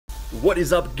What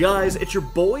is up, guys? It's your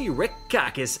boy Rick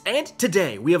Kakis, and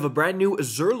today we have a brand new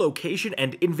Xur Location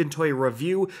and Inventory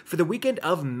review for the weekend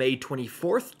of May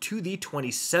 24th to the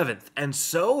 27th, and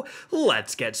so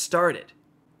let's get started.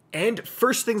 And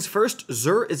first things first,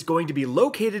 Xur is going to be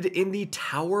located in the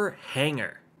Tower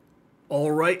Hangar.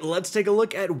 Alright, let's take a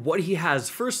look at what he has.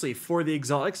 Firstly, for the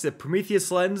exotics, the Prometheus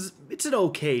Lens, it's an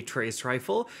okay trace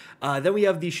rifle. Then we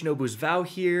have the Shinobu's Vow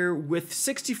here with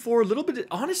 64, a little bit,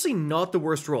 honestly not the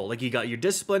worst roll. Like, you got your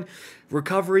Discipline,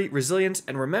 Recovery, Resilience,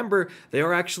 and remember, they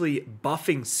are actually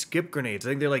buffing skip grenades. I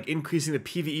think they're like increasing the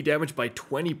PvE damage by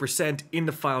 20% in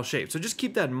the final shape, so just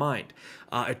keep that in mind.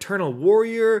 Eternal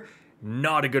Warrior,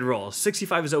 not a good roll.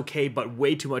 65 is okay, but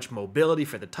way too much mobility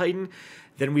for the Titan.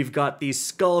 Then we've got the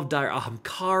Skull of Dire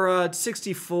Ahamkara,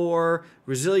 64,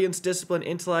 Resilience, Discipline,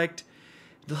 Intellect,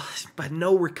 but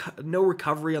no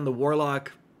recovery on the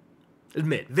Warlock.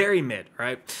 Mid, very mid,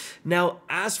 right? Now,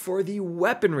 as for the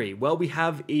weaponry, well, we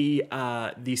have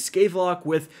the Scavelock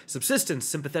with Subsistence,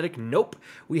 Sympathetic, nope.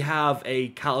 We have a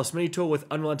Callous Mini Tool with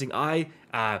Unrelenting Eye,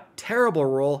 terrible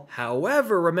roll.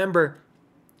 However, remember,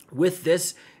 with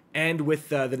this and with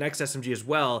the next SMG as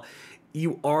well,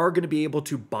 you are going to be able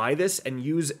to buy this and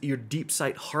use your Deep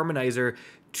Sight Harmonizer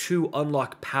to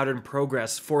unlock pattern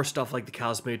progress for stuff like the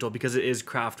Callous Mini Tool, because it is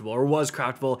craftable, or was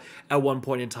craftable at one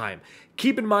point in time.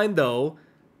 Keep in mind, though,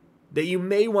 that you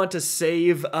may want to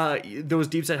save those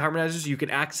Deep Sight Harmonizers. You can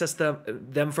access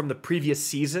them from the previous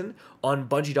season on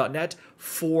Bungie.net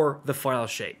for the final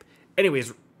shape.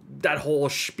 Anyways, that whole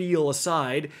spiel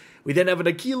aside, we then have an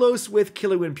Aquilos with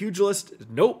Kilowin Pugilist.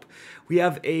 Nope. We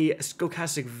have a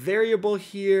stochastic variable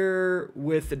here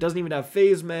with, it doesn't even have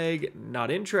phase mag. Not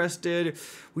interested.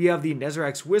 We have the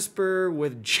Nezarac's Whisper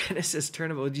with Genesis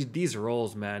Turnabout. These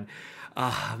rolls, man.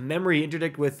 Memory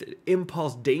Interdict with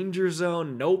Impulse Danger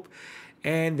Zone. Nope.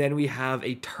 And then we have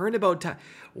a Turnabout.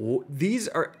 These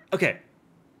are, okay.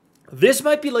 This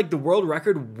might be like the world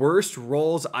record worst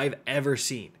rolls I've ever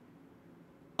seen.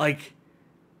 Like,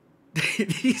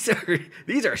 these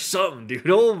are something, dude.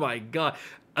 Oh my god.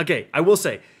 Okay, I will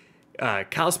say,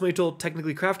 Callous Mini Tool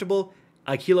technically craftable,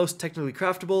 Aquilos technically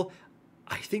craftable.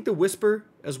 I think the Whisper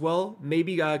as well,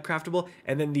 maybe craftable,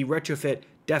 and then the Retrofit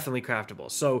definitely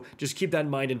craftable. So just keep that in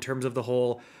mind in terms of the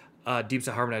whole Deep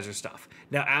Sight Harmonizer stuff.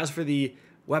 Now, as for the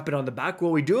weapon on the back,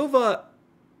 well, we do have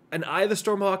an Eye of the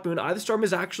Storm Hawk Moon. Eye of the Storm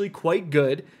is actually quite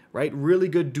good, right? Really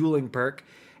good dueling perk.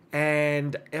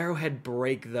 And Arrowhead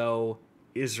Break, though,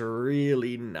 is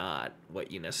really not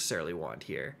what you necessarily want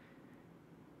here.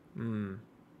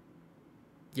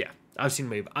 Yeah, I've seen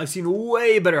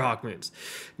way better Hawk Moons.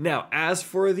 Now, as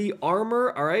for the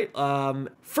armor, all right,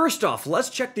 first off, let's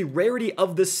check the rarity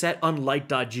of this set on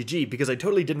light.gg, because I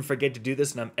totally didn't forget to do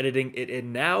this and I'm editing it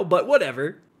in now, but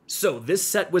whatever. So, this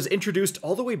set was introduced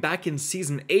all the way back in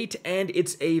Season 8, and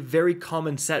it's a very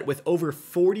common set with over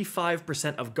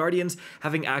 45% of Guardians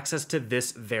having access to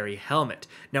this very helmet.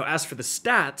 Now, as for the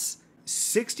stats,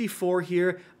 64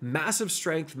 here, massive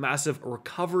strength, massive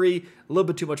recovery, a little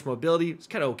bit too much mobility, it's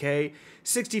kind of okay.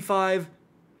 65,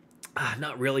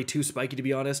 not really too spiky to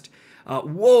be honest.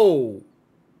 Whoa!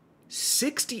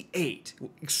 68,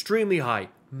 extremely high.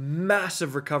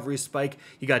 Massive recovery spike.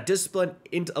 You got Discipline,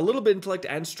 a little bit Intellect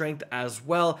and Strength as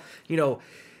well. You know,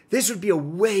 this would be a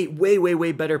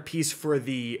way better piece for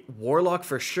the Warlock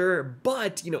for sure.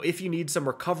 But, you know, if you need some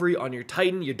recovery on your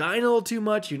Titan, you're dying a little too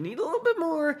much, you need a little bit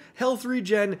more health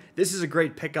regen, this is a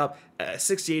great pickup.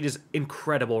 68 is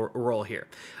incredible roll here.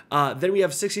 Then we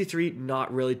have 63,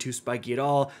 not really too spiky at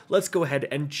all. Let's go ahead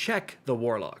and check the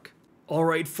Warlock.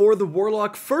 Alright, for the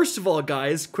Warlock, first of all,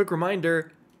 guys, quick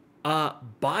reminder,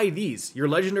 buy these. Your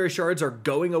legendary shards are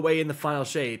going away in the final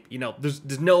shape. You know,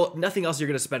 there's nothing else you're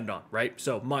going to spend it on, right?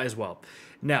 So might as well.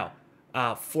 Now,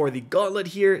 for the gauntlet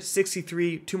here,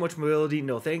 63, too much mobility,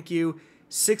 no thank you.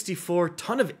 64,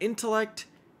 ton of intellect.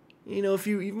 You know, if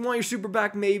you even want your super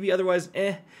back, maybe, otherwise,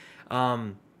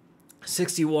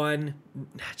 61,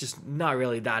 just not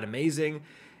really that amazing.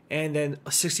 And then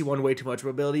 61, way too much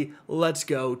mobility. Let's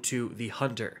go to the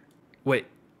Hunter. Wait,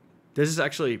 this is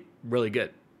actually really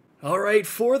good. Alright,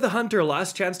 for the Hunter,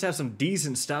 last chance to have some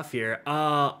decent stuff here.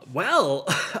 Well,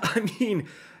 I mean,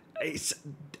 it's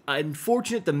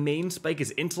unfortunate the main spike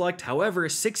is Intellect. However,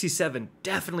 67,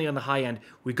 definitely on the high end.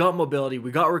 We got mobility,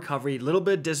 we got recovery, a little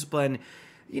bit of discipline.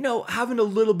 You know, having a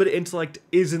little bit of intellect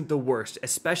isn't the worst,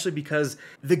 especially because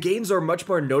the gains are much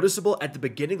more noticeable at the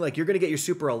beginning. Like, you're going to get your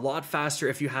super a lot faster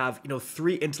if you have, you know,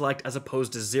 3 intellect as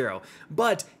opposed to 0.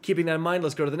 But keeping that in mind,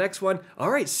 let's go to the next one.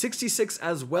 All right, 66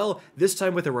 as well, this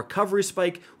time with a recovery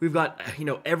spike. We've got, you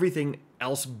know, everything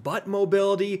else but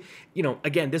mobility. You know,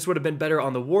 again, this would have been better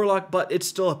on the Warlock, but it's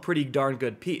still a pretty darn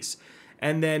good piece.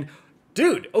 And then,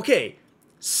 dude, okay,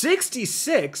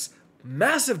 66,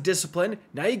 massive discipline.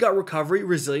 Now you got recovery,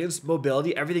 resilience,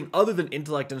 mobility, everything other than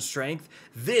intellect and strength.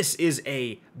 This is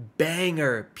a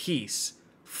banger piece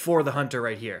for the Hunter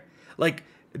right here. Like,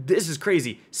 this is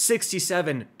crazy.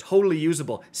 67, totally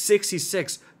usable.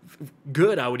 66,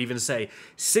 good, I would even say.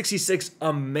 66,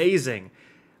 amazing.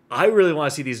 I really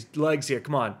want to see these legs here.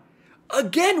 Come on.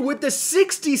 Again, with the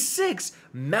 66,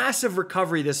 massive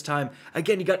recovery this time.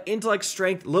 Again, you got intellect,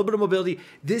 strength, a little bit of mobility.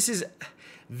 This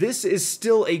is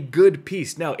still a good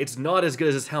piece. Now, it's not as good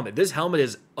as this helmet. This helmet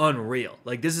is unreal.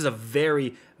 Like, this is a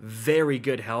very, very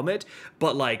good helmet.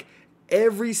 But, like,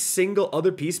 every single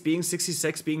other piece being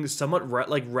 66, being somewhat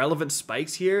relevant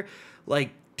spikes here, like,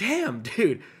 damn,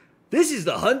 dude, this is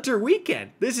the Hunter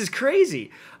weekend. This is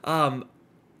crazy.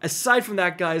 Aside from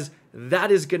that, guys, that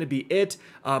is going to be it.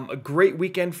 A great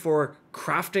weekend for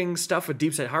crafting stuff with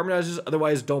deep set harmonizers.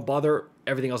 Otherwise, don't bother.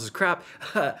 Everything else is crap.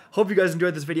 Hope you guys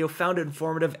enjoyed this video, found it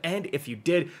informative, and if you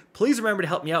did, please remember to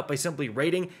help me out by simply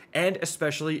rating and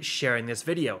especially sharing this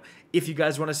video. If you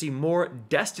guys want to see more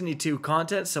Destiny 2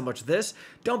 content similar to this,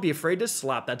 don't be afraid to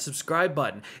slap that subscribe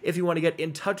button. If you want to get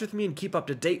in touch with me and keep up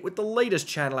to date with the latest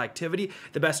channel activity,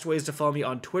 the best way is to follow me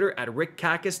on Twitter at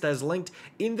RickCacus, that is linked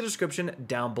in the description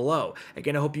down below.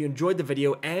 Again, I hope you enjoyed the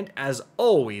video, and as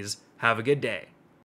always, have a good day.